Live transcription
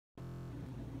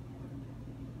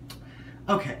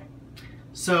Okay,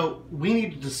 so we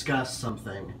need to discuss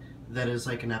something that is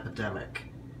like an epidemic,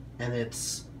 and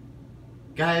it's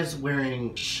guys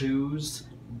wearing shoes,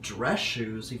 dress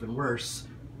shoes, even worse,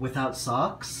 without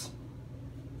socks.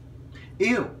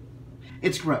 Ew,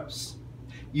 it's gross.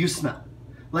 You smell.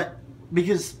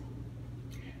 Because,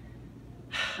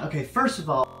 okay, first of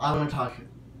all, I want to talk.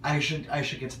 I should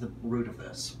get to the root of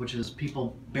this, which is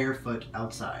people barefoot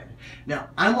outside. Now,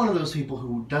 I'm one of those people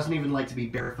who doesn't even like to be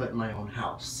barefoot in my own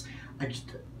house.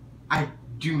 I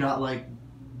do not like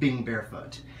being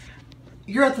barefoot.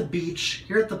 You're at the beach,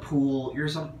 you're at the pool, you're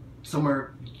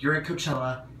somewhere, you're at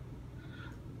Coachella.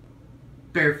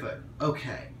 Barefoot,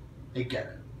 okay, I get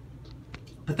it.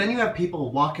 But then you have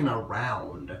people walking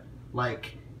around,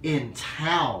 like, in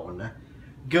town,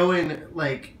 going,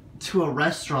 like, to a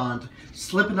restaurant,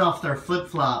 slipping off their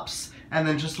flip-flops, and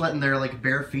then just letting their, like,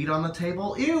 bare feet on the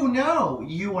table. Ew, no!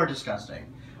 You are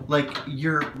disgusting. Like,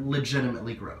 you're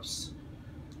legitimately gross.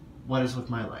 What is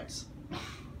with my legs?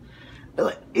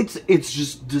 It's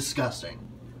just disgusting.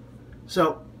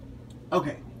 So,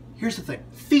 okay, here's the thing.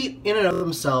 Feet in and of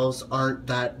themselves aren't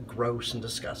that gross and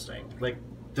disgusting. Like,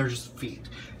 they're just feet.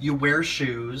 You wear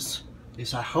shoes. At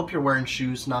least I hope you're wearing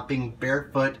shoes, not being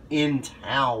barefoot in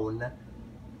town.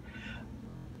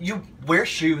 You wear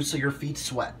shoes so your feet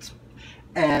sweat.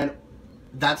 And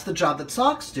that's the job that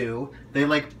socks do. They,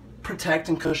 like, protect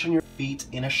and cushion your feet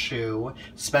in a shoe,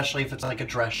 especially if it's like a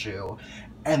dress shoe.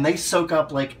 And they soak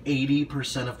up like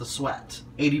 80% of the sweat,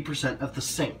 80% of the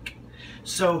sink.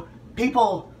 So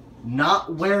people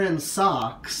not wearing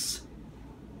socks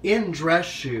in dress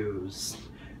shoes,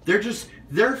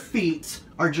 their feet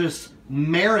are just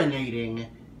marinating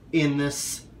in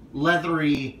this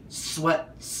leathery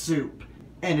sweat soup.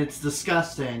 And it's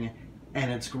disgusting,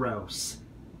 and it's gross,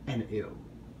 and ew.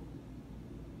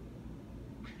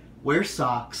 Wear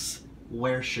socks,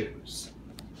 wear shoes.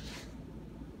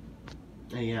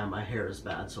 And yeah, my hair is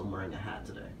bad, so I'm wearing a hat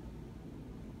today.